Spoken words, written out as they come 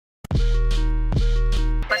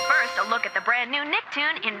brand new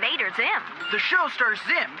Nicktoon, Invader Zim. The show stars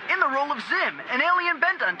Zim in the role of Zim, an alien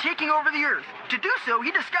bent on taking over the Earth. To do so,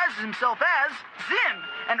 he disguises himself as Zim,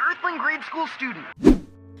 an Earthling grade school student.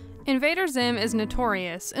 Invader Zim is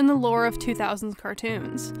notorious in the lore of 2000s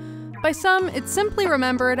cartoons. By some, it's simply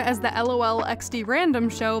remembered as the LOL XD random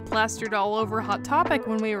show plastered all over Hot Topic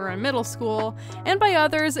when we were in middle school, and by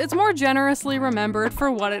others, it's more generously remembered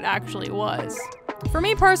for what it actually was. For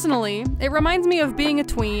me personally, it reminds me of being a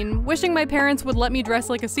tween, wishing my parents would let me dress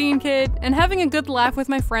like a scene kid, and having a good laugh with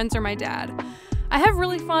my friends or my dad. I have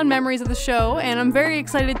really fond memories of the show, and I'm very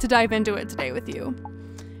excited to dive into it today with you.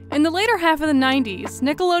 In the later half of the 90s,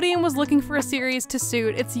 Nickelodeon was looking for a series to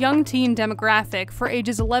suit its young teen demographic for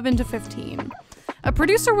ages 11 to 15. A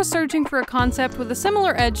producer was searching for a concept with a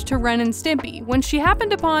similar edge to Ren and Stimpy when she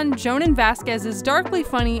happened upon Jonan Vasquez's darkly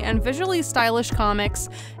funny and visually stylish comics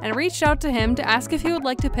and reached out to him to ask if he would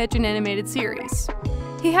like to pitch an animated series.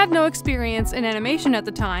 He had no experience in animation at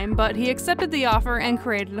the time, but he accepted the offer and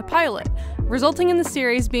created a pilot, resulting in the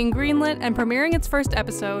series being greenlit and premiering its first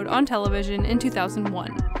episode on television in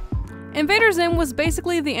 2001. Invader Zim was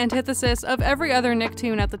basically the antithesis of every other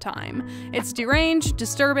Nicktoon at the time. It's deranged,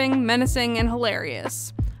 disturbing, menacing, and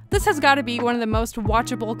hilarious. This has got to be one of the most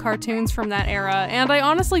watchable cartoons from that era, and I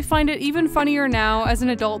honestly find it even funnier now as an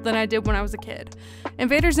adult than I did when I was a kid.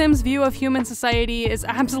 Invader Zim's view of human society is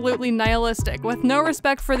absolutely nihilistic, with no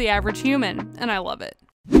respect for the average human, and I love it.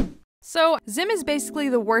 So, Zim is basically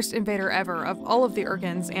the worst invader ever of all of the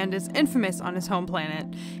Urkins and is infamous on his home planet.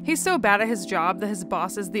 He's so bad at his job that his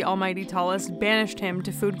bosses, the Almighty Tallest, banished him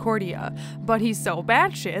to Foodcordia. But he's so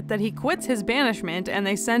batshit that he quits his banishment and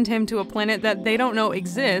they send him to a planet that they don't know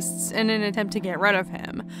exists in an attempt to get rid of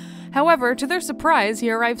him. However, to their surprise, he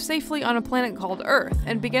arrives safely on a planet called Earth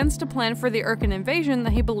and begins to plan for the Urkin invasion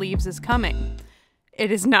that he believes is coming.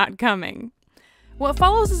 It is not coming. What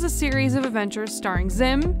follows is a series of adventures starring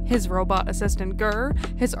Zim, his robot assistant Gur,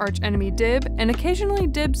 his archenemy Dib, and occasionally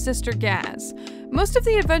Dib's sister Gaz. Most of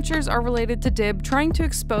the adventures are related to Dib trying to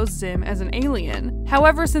expose Zim as an alien.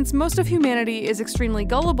 However, since most of humanity is extremely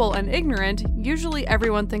gullible and ignorant, usually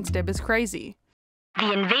everyone thinks Dib is crazy.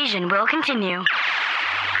 The invasion will continue.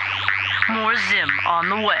 More Zim on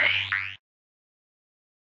the way.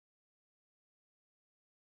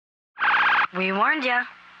 We warned ya.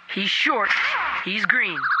 He's short, he's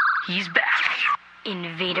green, he's back.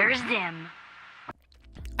 Invader Zim.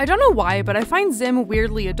 I don't know why, but I find Zim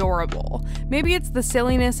weirdly adorable. Maybe it's the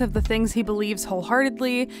silliness of the things he believes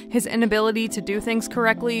wholeheartedly, his inability to do things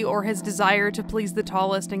correctly, or his desire to please the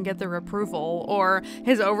tallest and get their approval, or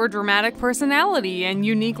his overdramatic personality and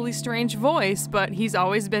uniquely strange voice, but he's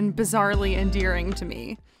always been bizarrely endearing to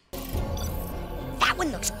me. That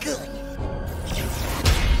one looks good.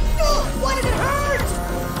 Oh, why did it hurt?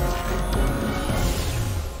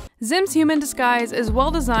 Zim's human disguise is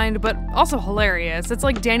well designed, but also hilarious. It's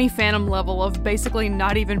like Danny Phantom level of basically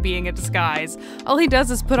not even being a disguise. All he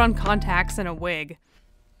does is put on contacts and a wig.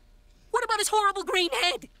 What about his horrible green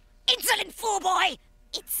head? Insolent fool boy!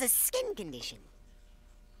 It's a skin condition.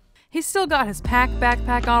 He's still got his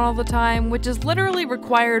backpack on all the time, which is literally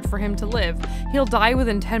required for him to live. He'll die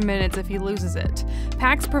within 10 minutes if he loses it.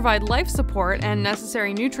 Packs provide life support and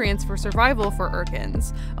necessary nutrients for survival for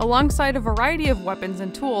Urkins, alongside a variety of weapons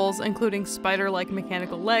and tools, including spider-like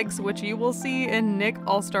mechanical legs, which you will see in Nick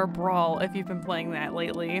All-Star Brawl if you've been playing that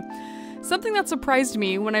lately. Something that surprised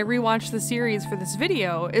me when I rewatched the series for this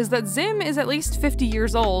video is that Zim is at least 50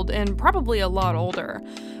 years old and probably a lot older.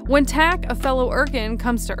 When Tak, a fellow Urkin,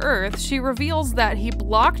 comes to Earth, she reveals that he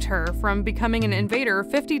blocked her from becoming an invader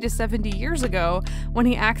 50 to 70 years ago when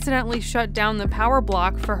he accidentally shut down the power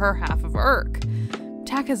block for her half of Urk.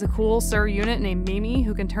 Tak has a cool Sir unit named Mimi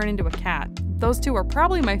who can turn into a cat. Those two are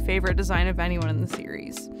probably my favorite design of anyone in the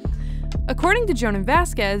series. According to Jonan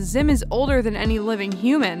Vasquez, Zim is older than any living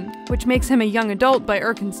human, which makes him a young adult by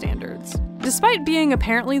Urkin standards. Despite being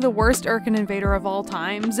apparently the worst Urkin invader of all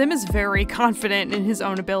time, Zim is very confident in his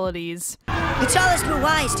own abilities. The tallest were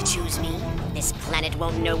wise to choose me. This planet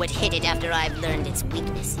won't know what hit it after I've learned its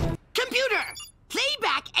weakness. Computer, play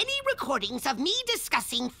back any recordings of me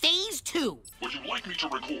discussing Phase 2. Would you like me to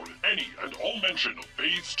record any and all mention of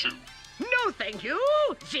Phase 2? No, thank you.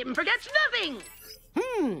 Zim forgets nothing.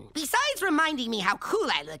 Besides reminding me how cool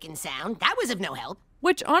I look and sound, that was of no help.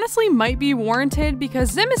 Which honestly might be warranted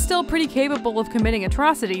because Zim is still pretty capable of committing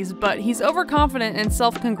atrocities, but he's overconfident and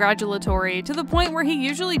self-congratulatory to the point where he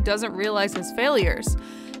usually doesn't realize his failures.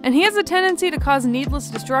 And he has a tendency to cause needless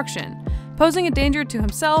destruction, posing a danger to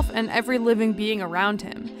himself and every living being around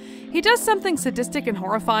him. He does something sadistic and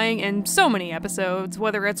horrifying in so many episodes,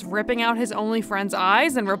 whether it's ripping out his only friend's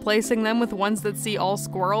eyes and replacing them with ones that see all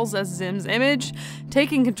squirrels as Zim's image,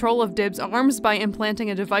 taking control of Dib's arms by implanting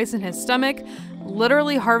a device in his stomach,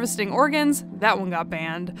 literally harvesting organs, that one got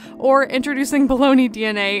banned, or introducing baloney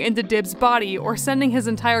DNA into Dib's body, or sending his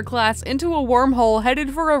entire class into a wormhole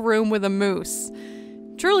headed for a room with a moose.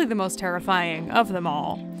 Truly the most terrifying of them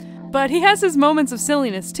all. But he has his moments of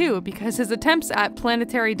silliness too, because his attempts at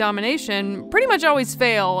planetary domination pretty much always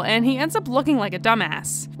fail, and he ends up looking like a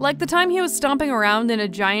dumbass. Like the time he was stomping around in a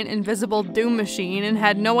giant invisible doom machine and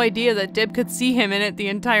had no idea that Dib could see him in it the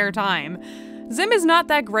entire time. Zim is not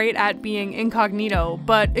that great at being incognito,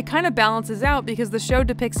 but it kind of balances out because the show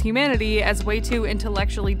depicts humanity as way too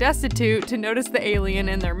intellectually destitute to notice the alien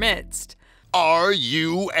in their midst. Are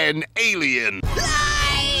you an alien?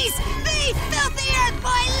 Lies! The filthy Earth Boy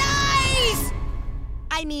lies!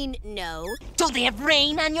 I mean, no. Don't they have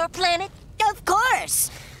rain on your planet? Of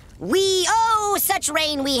course. Such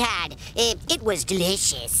rain we had. It was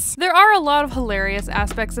delicious. There are a lot of hilarious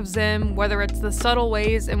aspects of Zim, whether it's the subtle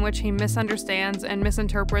ways in which he misunderstands and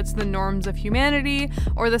misinterprets the norms of humanity,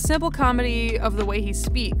 or the simple comedy of the way he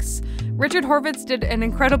speaks. Richard Horvitz did an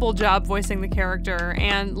incredible job voicing the character,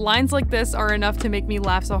 and lines like this are enough to make me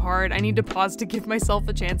laugh so hard I need to pause to give myself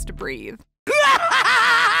a chance to breathe.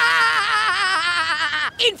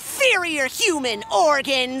 Inferior human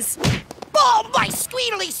organs! Oh, my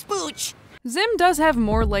squeedly spooch! Zim does have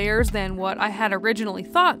more layers than what I had originally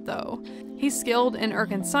thought, though. He's skilled in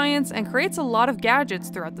Irken science and creates a lot of gadgets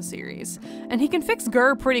throughout the series, and he can fix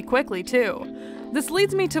Gur pretty quickly, too. This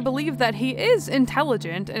leads me to believe that he is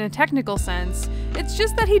intelligent in a technical sense, it's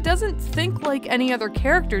just that he doesn't think like any other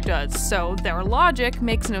character does, so their logic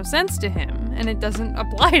makes no sense to him, and it doesn't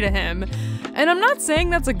apply to him. And I'm not saying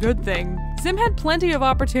that's a good thing. Zim had plenty of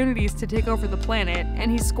opportunities to take over the planet,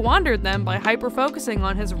 and he squandered them by hyper-focusing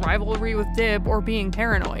on his rivalry with Dib or being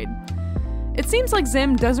paranoid. It seems like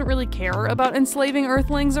Zim doesn't really care about enslaving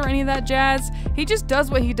Earthlings or any of that jazz, he just does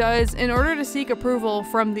what he does in order to seek approval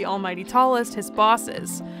from the almighty tallest, his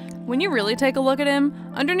bosses. When you really take a look at him,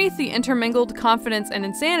 underneath the intermingled confidence and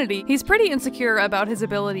insanity, he's pretty insecure about his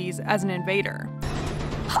abilities as an invader.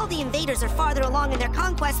 All the invaders are farther along in their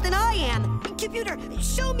conquest than I am. Computer,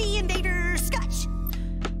 show me Invader Scotch.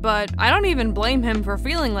 But I don't even blame him for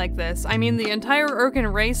feeling like this. I mean, the entire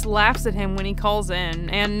Irken race laughs at him when he calls in,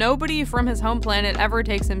 and nobody from his home planet ever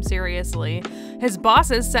takes him seriously. His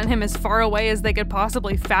bosses sent him as far away as they could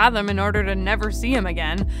possibly fathom in order to never see him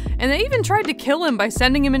again, and they even tried to kill him by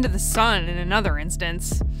sending him into the sun in another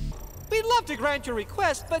instance. We'd love to grant your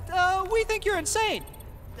request, but we think you're insane.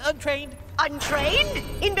 Untrained. Untrained?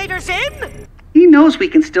 Invader Zim? He knows we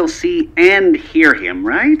can still see and hear him,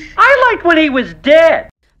 right? I liked when he was dead.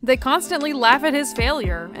 They constantly laugh at his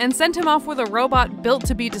failure, and sent him off with a robot built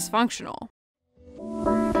to be dysfunctional.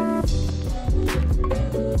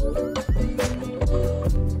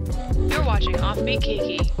 You're watching Offbeat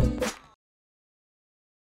Kiki.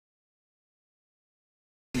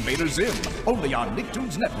 Invader Zim, only on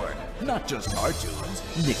Nicktoons Network. Not just cartoons,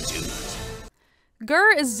 Nicktoons.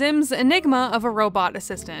 Gur is Zim's enigma of a robot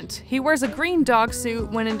assistant. He wears a green dog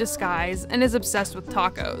suit when in disguise, and is obsessed with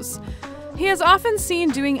tacos. He is often seen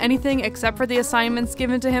doing anything except for the assignments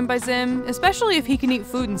given to him by Zim, especially if he can eat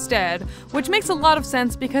food instead, which makes a lot of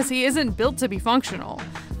sense because he isn't built to be functional.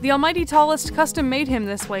 The almighty tallest custom made him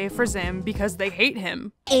this way for Zim because they hate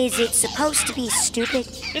him. Is it supposed to be stupid?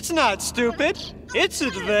 It's not stupid. It's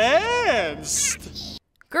advanced.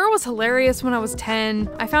 Gur was hilarious when I was 10,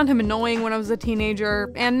 I found him annoying when I was a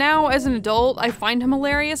teenager, and now as an adult I find him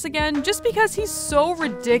hilarious again just because he's so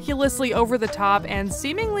ridiculously over the top and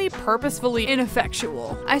seemingly purposefully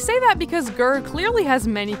ineffectual. I say that because Gur clearly has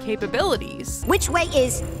many capabilities. Which way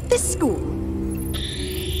is the school?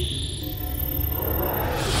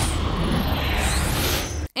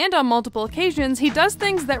 And on multiple occasions, he does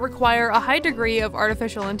things that require a high degree of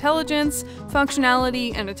artificial intelligence,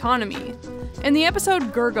 functionality, and autonomy. In the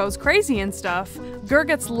episode Gur Goes Crazy and Stuff, Gur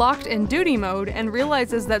gets locked in duty mode and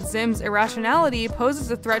realizes that Zim's irrationality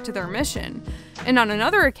poses a threat to their mission. And on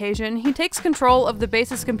another occasion, he takes control of the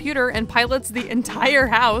base's computer and pilots the entire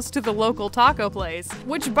house to the local taco place,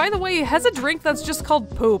 which, by the way, has a drink that's just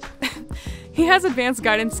called poop. He has advanced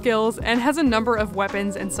guidance skills and has a number of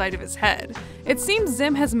weapons inside of his head. It seems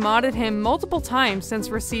Zim has modded him multiple times since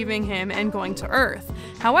receiving him and going to Earth.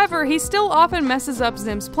 However, he still often messes up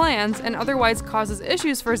Zim's plans and otherwise causes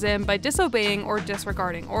issues for Zim by disobeying or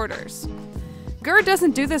disregarding orders. Gur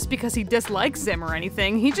doesn't do this because he dislikes Zim or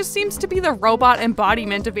anything, he just seems to be the robot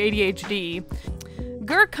embodiment of ADHD.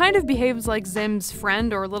 Gur kind of behaves like Zim's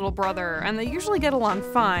friend or little brother, and they usually get along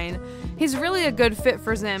fine. He's really a good fit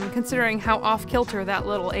for Zim, considering how off-kilter that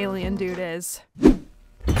little alien dude is. You're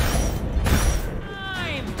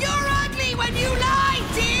ugly when you lie,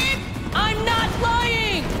 Dib! I'm not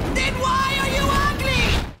lying! Then why are you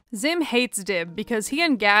ugly? Zim hates Dib because he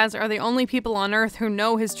and Gaz are the only people on Earth who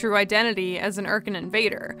know his true identity as an Urkin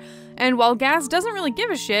invader. And while Gaz doesn't really give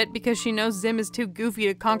a shit because she knows Zim is too goofy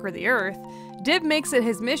to conquer the Earth, Dib makes it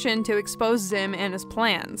his mission to expose Zim and his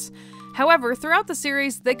plans. However, throughout the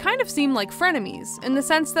series, they kind of seem like frenemies, in the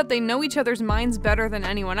sense that they know each other's minds better than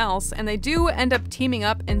anyone else, and they do end up teaming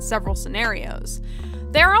up in several scenarios.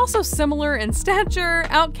 They are also similar in stature,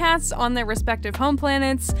 outcasts on their respective home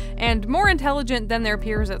planets, and more intelligent than their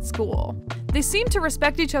peers at school. They seem to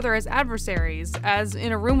respect each other as adversaries, as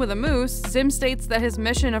in A Room with a Moose, Zim states that his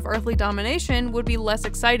mission of earthly domination would be less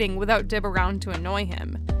exciting without Dib around to annoy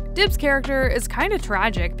him. Dib's character is kinda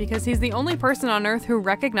tragic because he's the only person on Earth who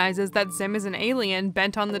recognizes that Zim is an alien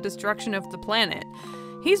bent on the destruction of the planet.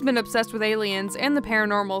 He's been obsessed with aliens and the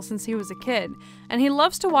paranormal since he was a kid, and he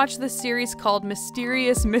loves to watch this series called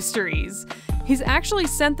Mysterious Mysteries. He's actually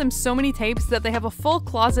sent them so many tapes that they have a full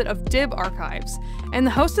closet of Dib archives, and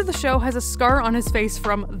the host of the show has a scar on his face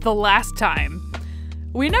from the last time.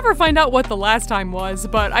 We never find out what the last time was,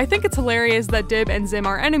 but I think it's hilarious that Dib and Zim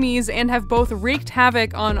are enemies and have both wreaked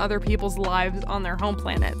havoc on other people's lives on their home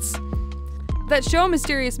planets. That show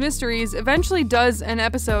Mysterious Mysteries eventually does an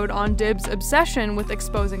episode on Dib's obsession with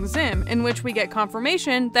exposing Zim, in which we get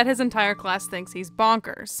confirmation that his entire class thinks he's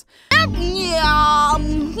bonkers. Yeah,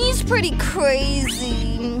 he's pretty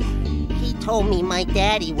crazy. He told me my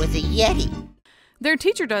daddy was a Yeti. Their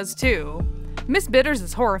teacher does too. Miss Bitters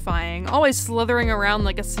is horrifying, always slithering around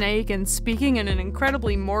like a snake and speaking in an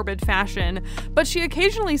incredibly morbid fashion, but she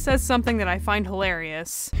occasionally says something that I find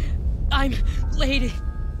hilarious. I'm lady.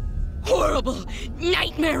 Horrible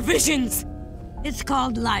nightmare visions! It's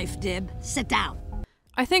called life, Dib. Sit down.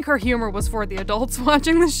 I think her humor was for the adults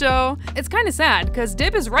watching the show. It's kinda sad, because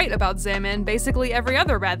Dib is right about Zim and basically every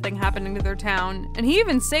other bad thing happening to their town, and he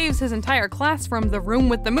even saves his entire class from the room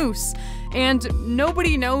with the moose, and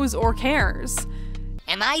nobody knows or cares.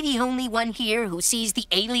 Am I the only one here who sees the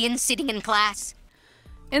alien sitting in class?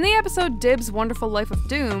 In the episode Dib's Wonderful Life of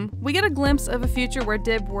Doom, we get a glimpse of a future where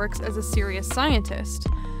Dib works as a serious scientist.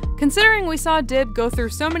 Considering we saw Dib go through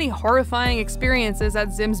so many horrifying experiences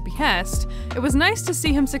at Zim's behest, it was nice to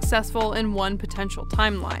see him successful in one potential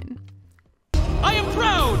timeline. I am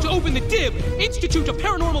proud to open the Dib Institute of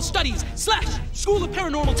Paranormal Studies / School of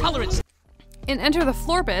Paranormal Tolerance. In Enter the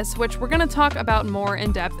Florpus, which we're going to talk about more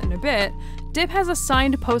in depth in a bit, Dib has a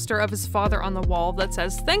signed poster of his father on the wall that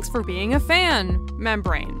says, "Thanks for being a fan,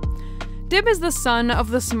 Membrane." Dib is the son of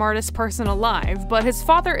the smartest person alive, but his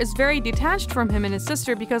father is very detached from him and his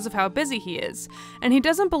sister because of how busy he is, and he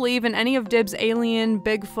doesn't believe in any of Dib's alien,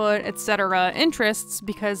 Bigfoot, etc. interests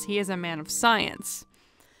because he is a man of science.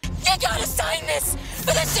 You gotta sign this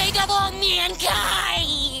for the sake of all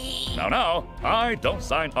mankind! Now, I don't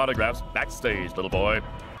sign autographs backstage, little boy.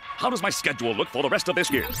 How does my schedule look for the rest of this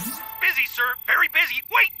year? Busy, sir. Very busy.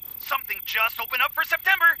 Wait! Something just opened up for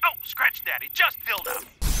September. Oh, scratch that. It just filled up.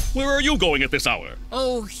 Where are you going at this hour?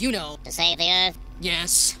 Oh, you know. To save the Earth?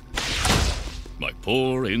 Yes. My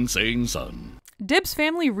poor, insane son. Dib's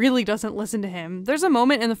family really doesn't listen to him. There's a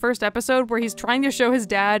moment in the first episode where he's trying to show his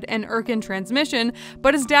dad an Urkin transmission,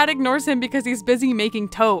 but his dad ignores him because he's busy making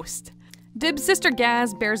toast. Dib's sister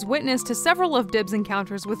Gaz bears witness to several of Dib's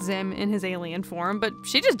encounters with Zim in his alien form, but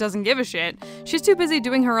she just doesn't give a shit. She's too busy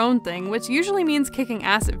doing her own thing, which usually means kicking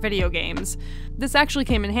ass at video games. This actually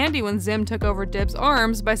came in handy when Zim took over Dib's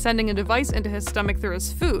arms by sending a device into his stomach through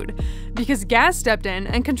his food, because Gaz stepped in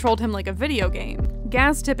and controlled him like a video game.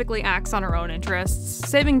 Gaz typically acts on her own interests,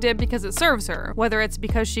 saving Dib because it serves her, whether it's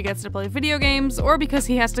because she gets to play video games, or because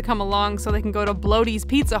he has to come along so they can go to Bloaty's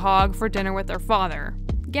Pizza Hog for dinner with their father.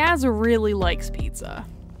 Gaz really likes pizza.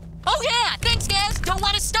 Oh yeah! Thanks, Gaz! Don't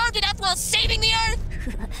want to starve to death while saving the Earth!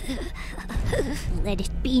 Let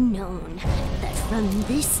it be known that from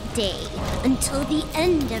this day until the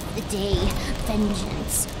end of the day,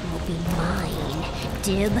 vengeance will be mine.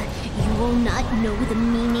 Dib, you will not know the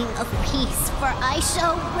meaning of peace, for I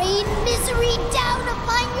shall rain misery down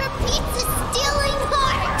upon your pizza-stealing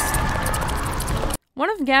heart! One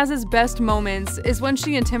of Gaz's best moments is when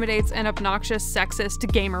she intimidates an obnoxious,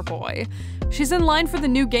 sexist gamer boy. She's in line for the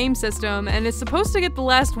new game system and is supposed to get the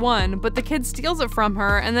last one, but the kid steals it from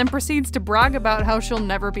her and then proceeds to brag about how she'll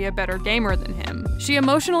never be a better gamer than him. She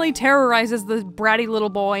emotionally terrorizes the bratty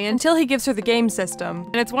little boy until he gives her the game system,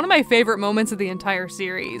 and it's one of my favorite moments of the entire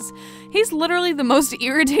series. He's literally the most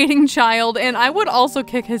irritating child, and I would also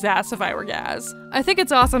kick his ass if I were Gaz. I think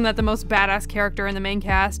it's awesome that the most badass character in the main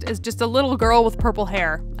cast is just a little girl with purple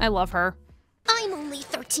hair. I love her. I'm only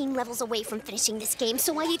 13 levels away from finishing this game,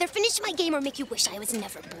 so I either finish my game or make you wish I was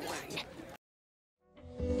never born.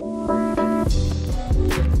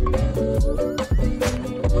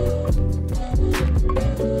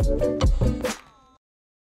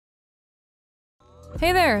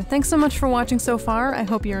 Hey there, thanks so much for watching so far. I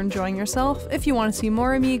hope you're enjoying yourself. If you want to see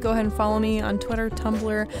more of me, go ahead and follow me on Twitter,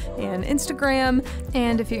 Tumblr, and Instagram.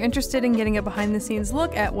 And if you're interested in getting a behind the scenes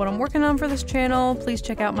look at what I'm working on for this channel, please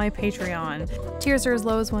check out my Patreon. Tiers are as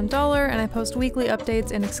low as $1, and I post weekly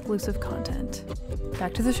updates and exclusive content.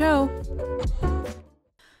 Back to the show.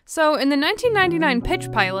 So, in the 1999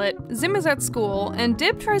 pitch pilot, Zim is at school, and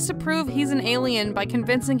Dib tries to prove he's an alien by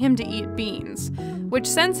convincing him to eat beans, which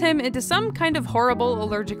sends him into some kind of horrible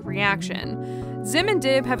allergic reaction. Zim and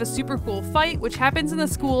Dib have a super cool fight, which happens in the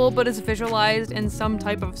school but is visualized in some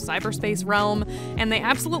type of cyberspace realm, and they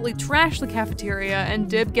absolutely trash the cafeteria, and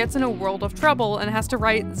Dib gets in a world of trouble and has to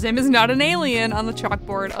write "Zim is not an alien" on the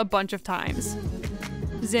chalkboard a bunch of times.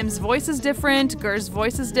 Zim's voice is different, Gur's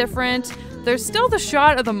voice is different, there's still the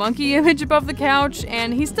shot of the monkey image above the couch,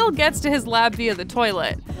 and he still gets to his lab via the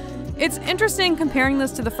toilet. It's interesting comparing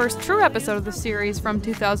this to the first true episode of the series from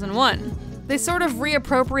 2001. They sort of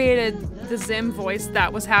reappropriated the Zim voice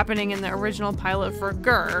that was happening in the original pilot for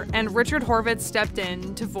Gur, and Richard Horvitz stepped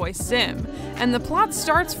in to voice Zim. And the plot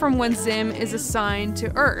starts from when Zim is assigned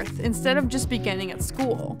to Earth, instead of just beginning at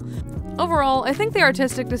school. Overall, I think the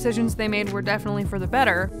artistic decisions they made were definitely for the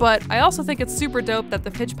better, but I also think it's super dope that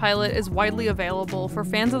the pitch pilot is widely available for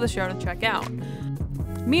fans of the show to check out.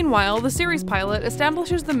 Meanwhile, the series pilot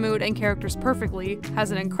establishes the mood and characters perfectly,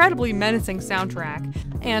 has an incredibly menacing soundtrack,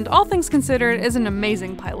 and all things considered is an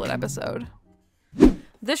amazing pilot episode.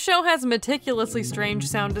 This show has meticulously strange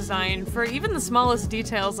sound design for even the smallest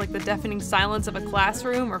details like the deafening silence of a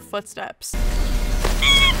classroom or footsteps.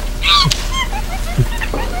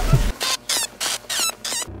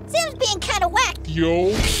 Zim's being kinda whack.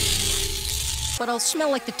 Yo. But I'll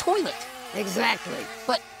smell like the toilet. Exactly.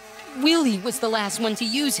 But Willie was the last one to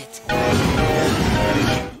use it.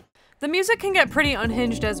 The music can get pretty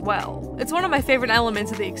unhinged as well. It's one of my favorite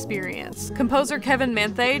elements of the experience. Composer Kevin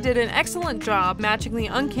Manthe did an excellent job matching the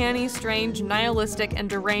uncanny, strange, nihilistic, and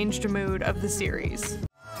deranged mood of the series.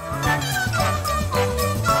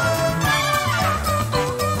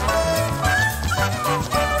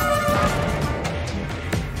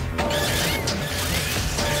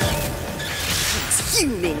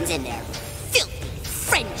 Humans and their filthy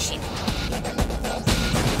friendship.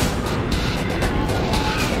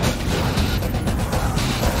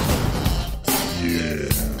 Yeah.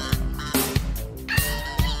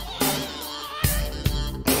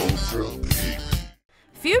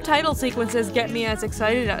 Few title sequences get me as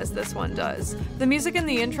excited as this one does. The music in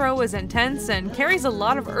the intro is intense and carries a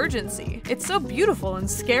lot of urgency. It's so beautiful and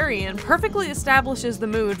scary and perfectly establishes the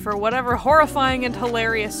mood for whatever horrifying and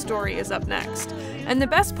hilarious story is up next. And the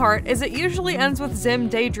best part is it usually ends with Zim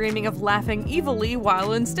daydreaming of laughing evilly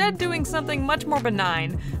while instead doing something much more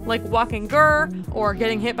benign, like walking Gur or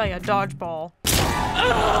getting hit by a dodgeball.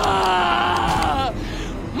 Ah!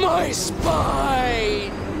 My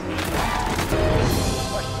spine!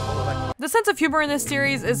 The sense of humor in this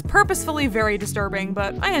series is purposefully very disturbing,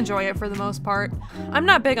 but I enjoy it for the most part. I'm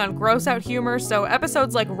not big on gross-out humor, so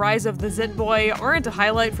episodes like Rise of the Zit Boy aren't a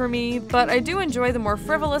highlight for me, but I do enjoy the more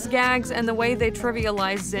frivolous gags and the way they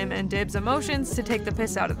trivialize Zim and Dib's emotions to take the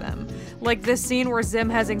piss out of them. Like this scene where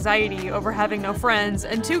Zim has anxiety over having no friends,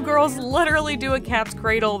 and two girls literally do a cat's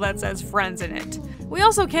cradle that says friends in it. We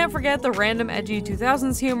also can't forget the random edgy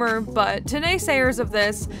 2000s humor, but to naysayers of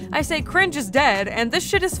this, I say cringe is dead and this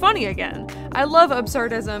shit is funny again. I love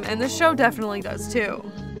absurdism and this show definitely does too.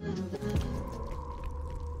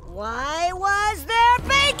 Why was there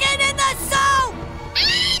bacon in the soup?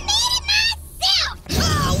 I made it myself!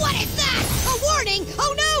 Oh, what is that? A warning!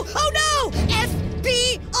 Oh no! Oh no!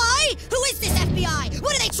 FBI? Who is this FBI?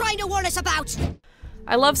 What are they trying to warn us about?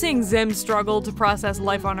 I love seeing Zim struggle to process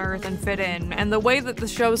life on Earth and fit in, and the way that the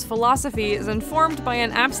show's philosophy is informed by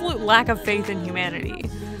an absolute lack of faith in humanity.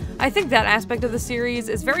 I think that aspect of the series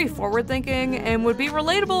is very forward-thinking and would be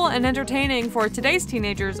relatable and entertaining for today's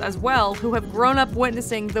teenagers as well, who have grown up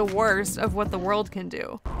witnessing the worst of what the world can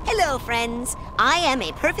do. Hello, friends. I am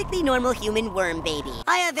a perfectly normal human worm baby.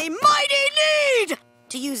 I have a mighty need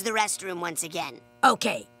to use the restroom once again.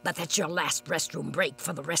 Okay, but that's your last restroom break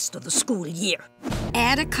for the rest of the school year.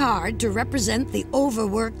 add a card to represent the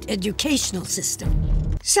overworked educational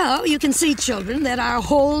system. So you can see, children, that our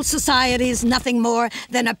whole society is nothing more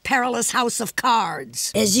than a perilous house of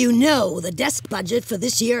cards. As you know, the desk budget for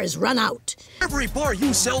this year is run out. Every bar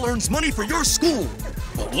you sell earns money for your school.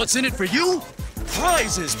 But what's in it for you?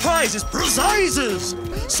 Prizes, prizes, prizes!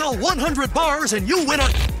 Sell 100 bars and you win a...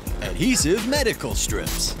 adhesive medical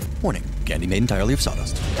strips. Warning, candy made entirely of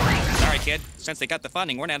sawdust. Sorry, kid. Since they got the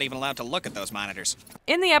funding, we're not even allowed to look at those monitors.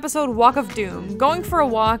 In the episode Walk of Doom, going for a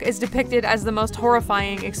walk is depicted as the most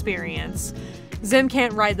horrifying experience. Zim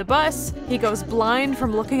can't ride the bus, he goes blind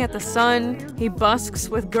from looking at the sun, he busks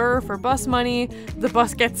with Gurr for bus money, the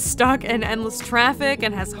bus gets stuck in endless traffic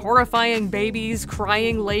and has horrifying babies,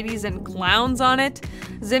 crying ladies, and clowns on it.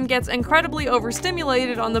 Zim gets incredibly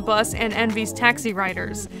overstimulated on the bus and envies taxi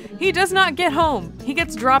riders. He does not get home, he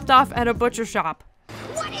gets dropped off at a butcher shop.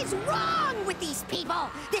 What is wrong with these people?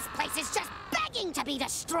 This place is just begging to be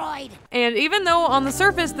destroyed. And even though on the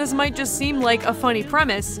surface this might just seem like a funny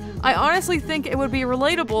premise, I honestly think it would be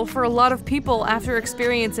relatable for a lot of people after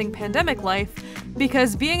experiencing pandemic life,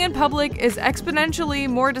 because being in public is exponentially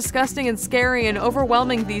more disgusting and scary and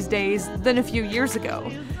overwhelming these days than a few years ago.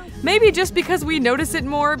 Maybe just because we notice it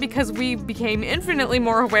more because we became infinitely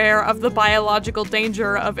more aware of the biological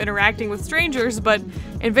danger of interacting with strangers, but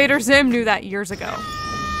Invader Zim knew that years ago.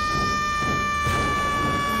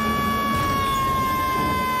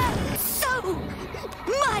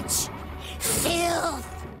 Much filth.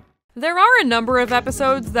 There are a number of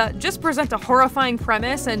episodes that just present a horrifying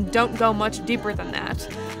premise and don't go much deeper than that.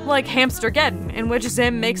 Like Hamstergeddon, in which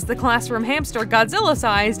Zim makes the classroom hamster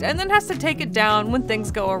Godzilla-sized and then has to take it down when things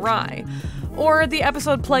go awry. Or the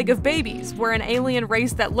episode Plague of Babies, where an alien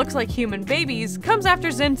race that looks like human babies comes after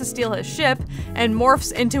Zim to steal his ship and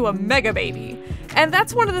morphs into a mega baby. And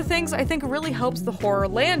that's one of the things I think really helps the horror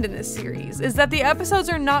land in this series, is that the episodes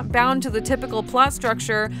are not bound to the typical plot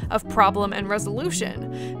structure of problem and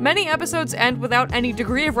resolution. Many episodes end without any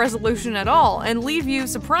degree of resolution at all, and leave you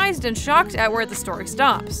surprised and shocked at where the story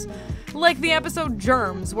stops. Like the episode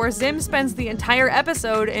Germs, where Zim spends the entire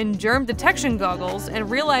episode in germ detection goggles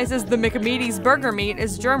and realizes the McMeaty's burger meat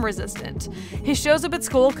is germ resistant. He shows up at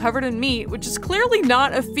school covered in meat, which is clearly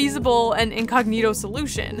not a feasible and incognito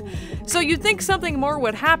solution. So you'd think something more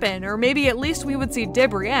would happen, or maybe at least we would see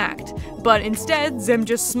Dib react, but instead Zim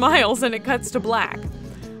just smiles and it cuts to black.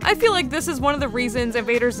 I feel like this is one of the reasons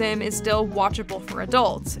Invader Zim is still watchable for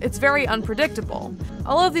adults. It's very unpredictable.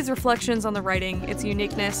 All of these reflections on the writing, its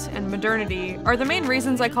uniqueness, and modernity are the main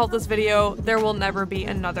reasons I called this video There Will Never Be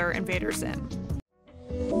Another Invader Zim.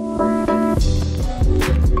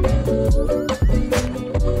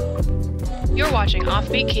 You're watching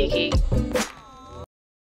Offbeat Kiki.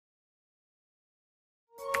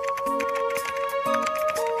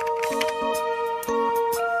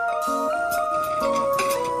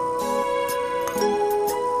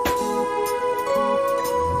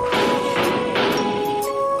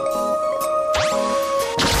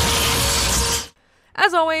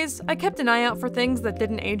 As always, I kept an eye out for things that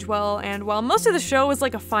didn't age well, and while most of the show is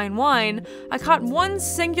like a fine wine, I caught one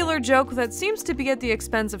singular joke that seems to be at the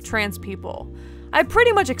expense of trans people. I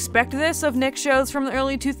pretty much expect this of Nick shows from the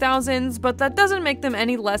early 2000s, but that doesn't make them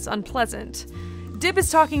any less unpleasant. Dib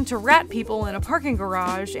is talking to rat people in a parking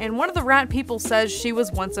garage, and one of the rat people says she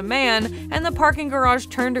was once a man, and the parking garage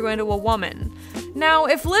turned her into a woman. Now,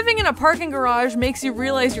 if living in a parking garage makes you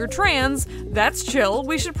realize you're trans, that's chill.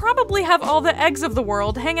 We should probably have all the eggs of the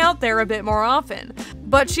world hang out there a bit more often.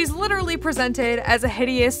 But she's literally presented as a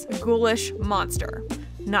hideous, ghoulish monster.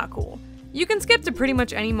 Not cool. You can skip to pretty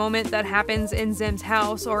much any moment that happens in Zim's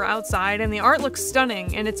house or outside, and the art looks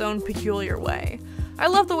stunning in its own peculiar way. I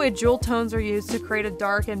love the way jewel tones are used to create a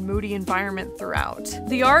dark and moody environment throughout.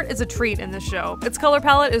 The art is a treat in this show. Its color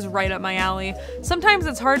palette is right up my alley. Sometimes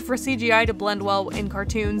it's hard for CGI to blend well in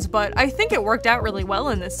cartoons, but I think it worked out really well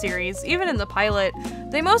in this series, even in the pilot.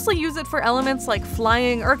 They mostly use it for elements like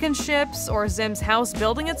flying Urkin ships or Zim's house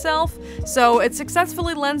building itself, so it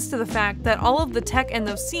successfully lends to the fact that all of the tech in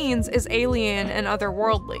those scenes is alien and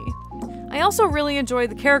otherworldly. I also really enjoy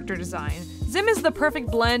the character design. Zim is the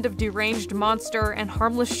perfect blend of deranged monster and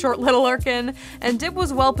harmless short little Urkin, and Dib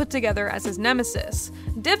was well put together as his nemesis.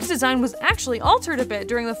 Dib's design was actually altered a bit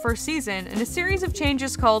during the first season in a series of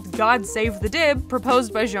changes called God Save the Dib,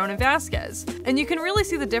 proposed by Joan and Vasquez, and you can really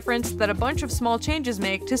see the difference that a bunch of small changes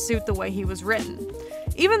make to suit the way he was written.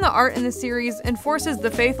 Even the art in the series enforces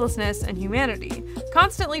the faithlessness and humanity,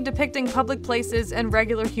 constantly depicting public places and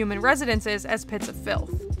regular human residences as pits of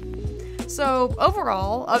filth. So,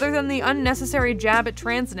 overall, other than the unnecessary jab at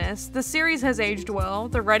transness, the series has aged well,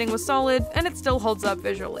 the writing was solid, and it still holds up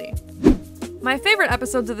visually. My favorite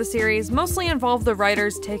episodes of the series mostly involve the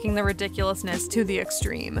writers taking the ridiculousness to the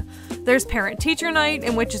extreme. There's Parent-Teacher Night,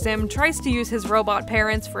 in which Zim tries to use his robot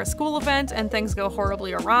parents for a school event and things go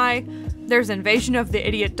horribly awry. There's Invasion of the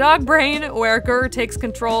Idiot Dog Brain, where Gur takes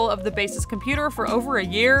control of the base's computer for over a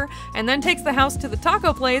year, and then takes the house to the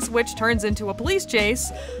taco place, which turns into a police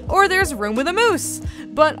chase. Or there's Room with a Moose.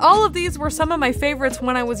 But all of these were some of my favorites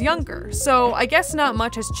when I was younger, so I guess not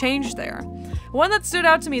much has changed there. One that stood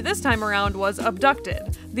out to me this time around was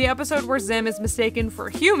Abducted, the episode where Zim is mistaken for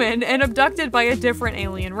human and abducted by a different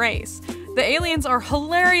alien race. The aliens are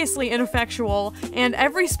hilariously ineffectual, and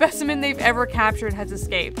every specimen they've ever captured has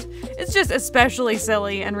escaped. It's just especially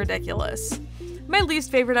silly and ridiculous. My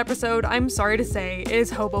least favorite episode, I'm sorry to say,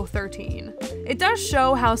 is Hobo 13. It does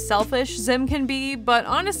show how selfish Zim can be, but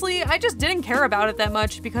honestly, I just didn't care about it that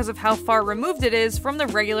much because of how far removed it is from the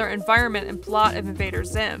regular environment and plot of Invader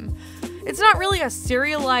Zim. It's not really a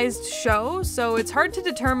serialized show, so it's hard to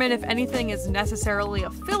determine if anything is necessarily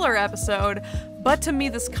a filler episode, but to me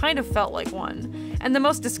this kind of felt like one. And the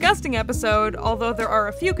most disgusting episode, although there are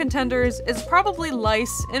a few contenders, is probably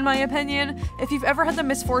lice, in my opinion. If you've ever had the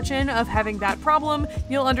misfortune of having that problem,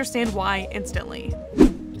 you'll understand why instantly.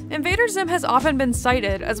 Invader Zim has often been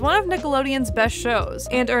cited as one of Nickelodeon's best shows,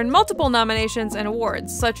 and earned multiple nominations and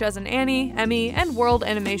awards, such as an Annie, Emmy, and World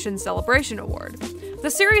Animation Celebration Award. The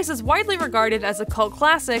series is widely regarded as a cult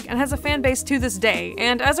classic and has a fan base to this day,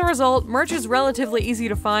 and as a result, merch is relatively easy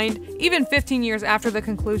to find, even 15 years after the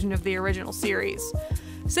conclusion of the original series.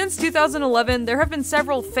 Since 2011, there have been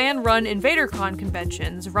several fan-run InvaderCon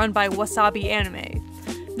conventions run by Wasabi Anime.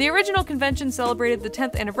 The original convention celebrated the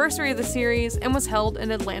 10th anniversary of the series and was held in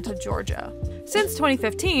Atlanta, Georgia. Since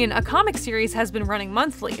 2015, a comic series has been running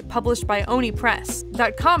monthly, published by Oni Press.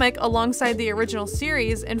 That comic, alongside the original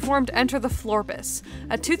series, informed Enter the Florpus,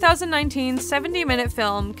 a 2019 70-minute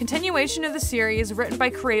film continuation of the series written by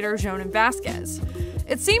creator Jonan Vasquez.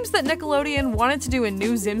 It seems that Nickelodeon wanted to do a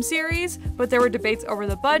new Zim series, but there were debates over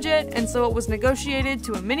the budget, and so it was negotiated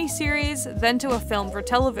to a mini-series, then to a film for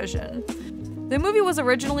television. The movie was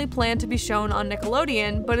originally planned to be shown on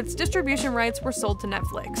Nickelodeon, but its distribution rights were sold to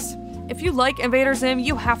Netflix. If you like Invader Zim,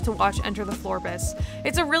 you have to watch Enter the Florpus.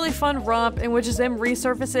 It's a really fun romp in which Zim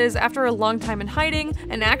resurfaces after a long time in hiding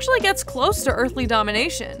and actually gets close to earthly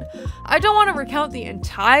domination. I don't want to recount the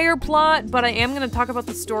entire plot, but I am going to talk about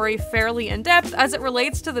the story fairly in depth as it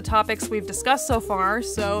relates to the topics we've discussed so far,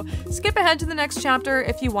 so skip ahead to the next chapter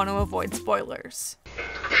if you want to avoid spoilers.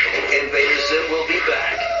 Invader Zim will be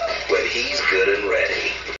back when he's good and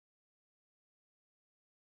ready.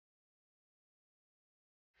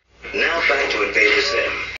 Now back to Invader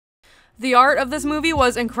Zim. The art of this movie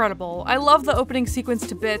was incredible. I love the opening sequence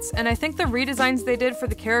to bits, and I think the redesigns they did for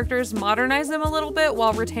the characters modernized them a little bit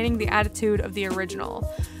while retaining the attitude of the original.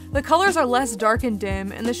 The colors are less dark and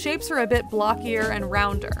dim, and the shapes are a bit blockier and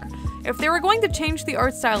rounder. If they were going to change the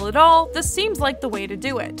art style at all, this seems like the way to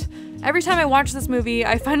do it. Every time I watch this movie,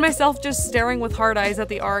 I find myself just staring with hard eyes at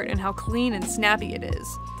the art and how clean and snappy it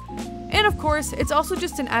is. And of course, it's also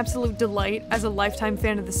just an absolute delight as a lifetime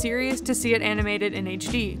fan of the series to see it animated in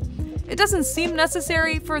HD. It doesn't seem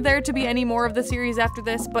necessary for there to be any more of the series after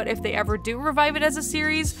this, but if they ever do revive it as a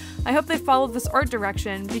series, I hope they follow this art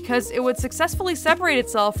direction because it would successfully separate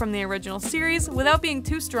itself from the original series without being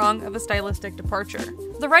too strong of a stylistic departure.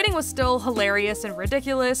 The writing was still hilarious and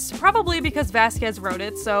ridiculous, probably because Vasquez wrote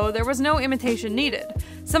it, so there was no imitation needed.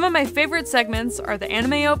 Some of my favorite segments are the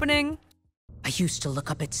anime opening. I used to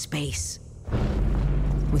look up at space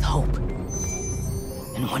with hope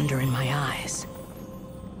and wonder in my eyes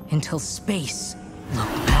until space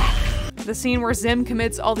looked back. The scene where Zim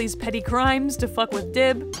commits all these petty crimes to fuck with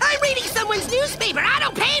Dib. I'm reading someone's newspaper. I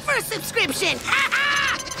don't pay for a subscription.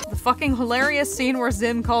 The fucking hilarious scene where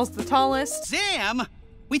Zim calls the tallest. Zim?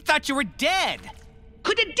 We thought you were dead.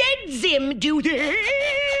 Could a dead Zim do this?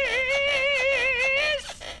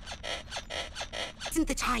 Isn't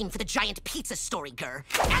the time for the giant pizza story, Gur.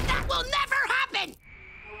 And that will never happen!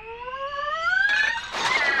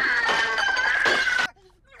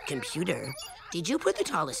 Computer, did you put the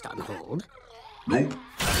tallest on hold? Nope.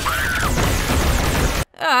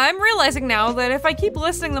 I'm realizing now that if I keep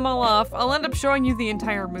listing them all off, I'll end up showing you the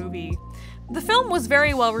entire movie. The film was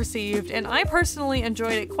very well received, and I personally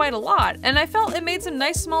enjoyed it quite a lot, and I felt it made some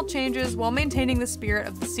nice small changes while maintaining the spirit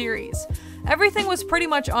of the series. Everything was pretty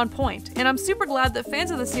much on point, and I'm super glad that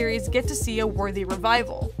fans of the series get to see a worthy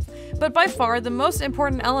revival. But by far, the most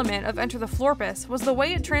important element of Enter the Florpus was the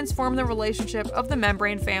way it transformed the relationship of the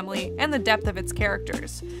Membrane family and the depth of its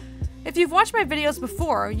characters. If you've watched my videos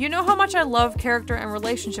before, you know how much I love character and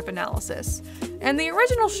relationship analysis. And the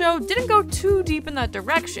original show didn't go too deep in that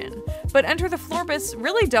direction. But Enter the Florpus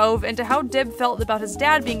really dove into how Dib felt about his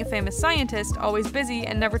dad being a famous scientist, always busy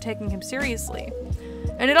and never taking him seriously.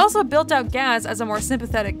 And it also built out Gaz as a more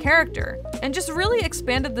sympathetic character, and just really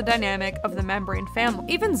expanded the dynamic of the membrane family.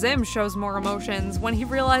 Even Zim shows more emotions. When he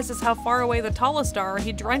realizes how far away the tallest are,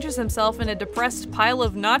 he drenches himself in a depressed pile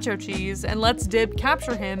of nacho cheese and lets Dib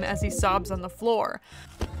capture him as he sobs on the floor.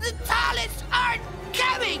 The tallest aren't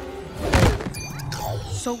coming!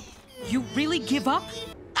 So, you really give up?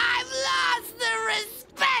 I've lost the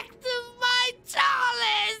respect of my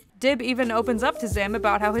tallest! Dib even opens up to Zim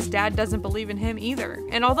about how his dad doesn't believe in him either.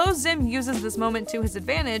 And although Zim uses this moment to his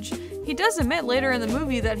advantage, he does admit later in the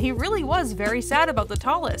movie that he really was very sad about the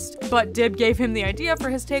tallest. But Dib gave him the idea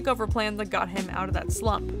for his takeover plan that got him out of that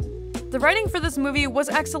slump. The writing for this movie was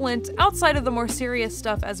excellent outside of the more serious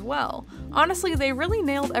stuff as well. Honestly, they really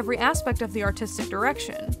nailed every aspect of the artistic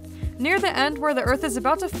direction. Near the end, where the Earth is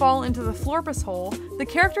about to fall into the Florpus hole, the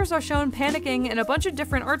characters are shown panicking in a bunch of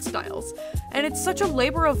different art styles, and it's such a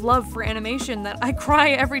labor of love for animation that I cry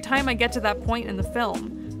every time I get to that point in the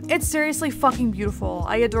film. It's seriously fucking beautiful.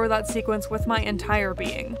 I adore that sequence with my entire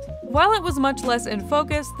being. While it was much less in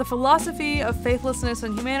focus, the philosophy of faithlessness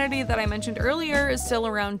and humanity that I mentioned earlier is still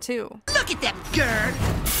around too. Look at them,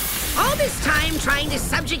 grr! All this time trying to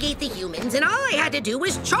subjugate the humans, and all I had to do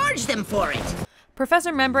was charge them for it!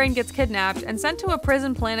 Professor Membrane gets kidnapped and sent to a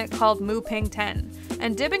prison planet called Mu Ping 10,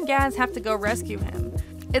 and Dib and Gaz have to go rescue him.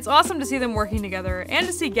 It's awesome to see them working together, and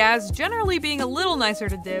to see Gaz generally being a little nicer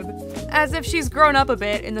to Dib, as if she's grown up a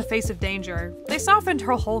bit in the face of danger. They softened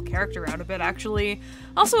her whole character out a bit, actually.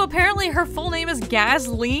 Also, apparently her full name is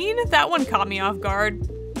Gazleen? That one caught me off guard.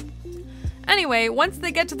 Anyway, once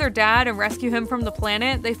they get to their dad and rescue him from the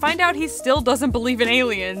planet, they find out he still doesn't believe in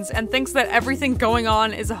aliens and thinks that everything going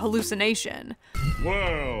on is a hallucination.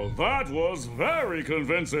 Well, that was very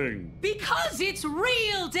convincing. Because it's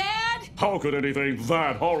real, Dad! How could anything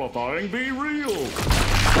that horrifying be real?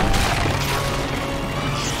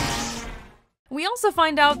 We also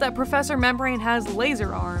find out that Professor Membrane has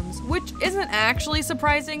laser arms, which isn't actually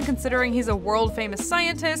surprising considering he's a world-famous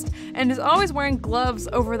scientist and is always wearing gloves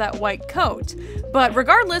over that white coat. But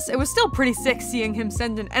regardless, it was still pretty sick seeing him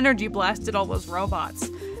send an energy blast at all those robots.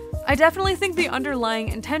 I definitely think the underlying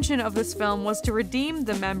intention of this film was to redeem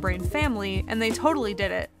the Membrane family, and they totally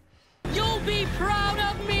did it. You'll be proud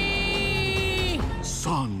of me!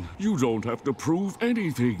 Son, you don't have to prove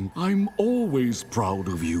anything. I'm always proud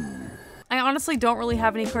of you. I honestly don't really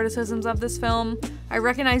have any criticisms of this film. I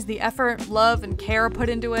recognize the effort, love, and care put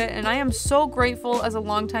into it, and I am so grateful as a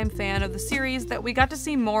longtime fan of the series that we got to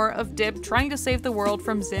see more of Dib trying to save the world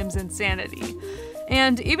from Zim's insanity.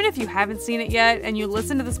 And even if you haven't seen it yet and you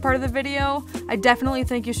listen to this part of the video, I definitely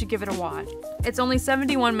think you should give it a watch. It's only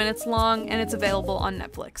 71 minutes long and it's available on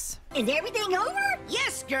Netflix. Is everything over?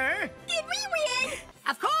 Yes, Grr. Did we win?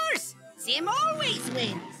 Of course! Zim always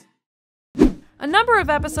wins! A number of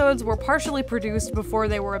episodes were partially produced before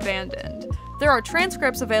they were abandoned. There are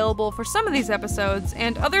transcripts available for some of these episodes,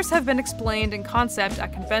 and others have been explained in concept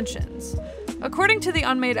at conventions. According to the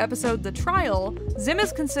unmade episode The Trial, Zim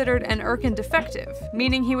is considered an Urkin defective,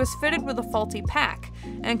 meaning he was fitted with a faulty pack,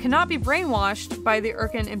 and cannot be brainwashed by the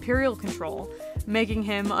Urkin Imperial control, making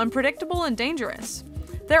him unpredictable and dangerous.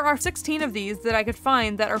 There are 16 of these that I could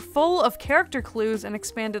find that are full of character clues and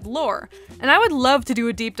expanded lore, and I would love to do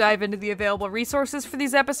a deep dive into the available resources for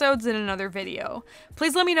these episodes in another video.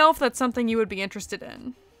 Please let me know if that's something you would be interested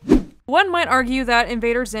in. One might argue that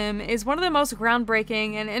Invader Zim is one of the most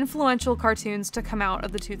groundbreaking and influential cartoons to come out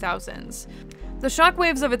of the 2000s. The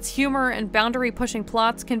shockwaves of its humor and boundary-pushing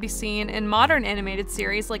plots can be seen in modern animated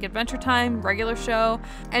series like Adventure Time, Regular Show,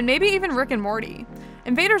 and maybe even Rick and Morty.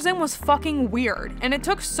 Invader Zim was fucking weird, and it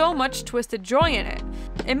took so much twisted joy in it.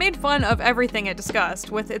 It made fun of everything it discussed,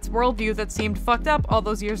 with its worldview that seemed fucked up all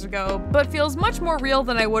those years ago, but feels much more real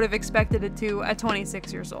than I would have expected it to at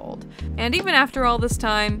 26 years old. And even after all this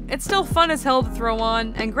time, it's still fun as hell to throw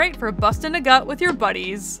on, and great for busting a gut with your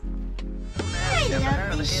buddies. I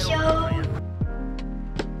love this show.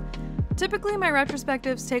 Typically, my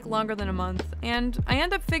retrospectives take longer than a month, and I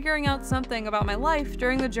end up figuring out something about my life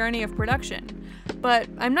during the journey of production. But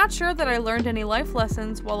I'm not sure that I learned any life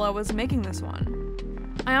lessons while I was making this one.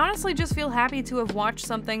 I honestly just feel happy to have watched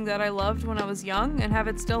something that I loved when I was young and have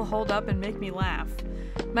it still hold up and make me laugh.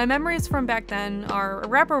 My memories from back then are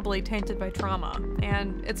irreparably tainted by trauma,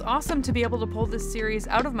 and it's awesome to be able to pull this series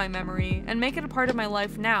out of my memory and make it a part of my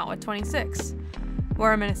life now at 26.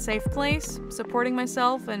 Where I'm in a safe place, supporting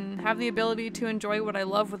myself, and have the ability to enjoy what I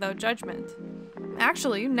love without judgment.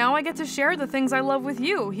 Actually, now I get to share the things I love with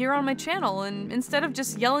you here on my channel, and instead of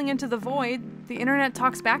just yelling into the void, the internet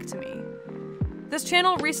talks back to me. This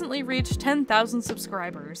channel recently reached 10,000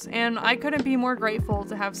 subscribers, and I couldn't be more grateful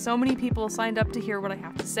to have so many people signed up to hear what I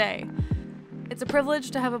have to say. It's a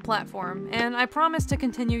privilege to have a platform, and I promise to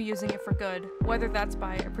continue using it for good, whether that's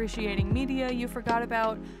by appreciating media you forgot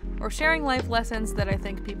about, or sharing life lessons that I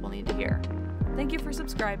think people need to hear. Thank you for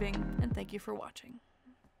subscribing, and thank you for watching.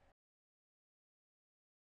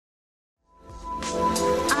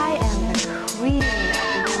 I am the queen of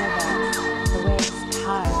the universe, the way it's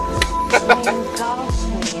tied.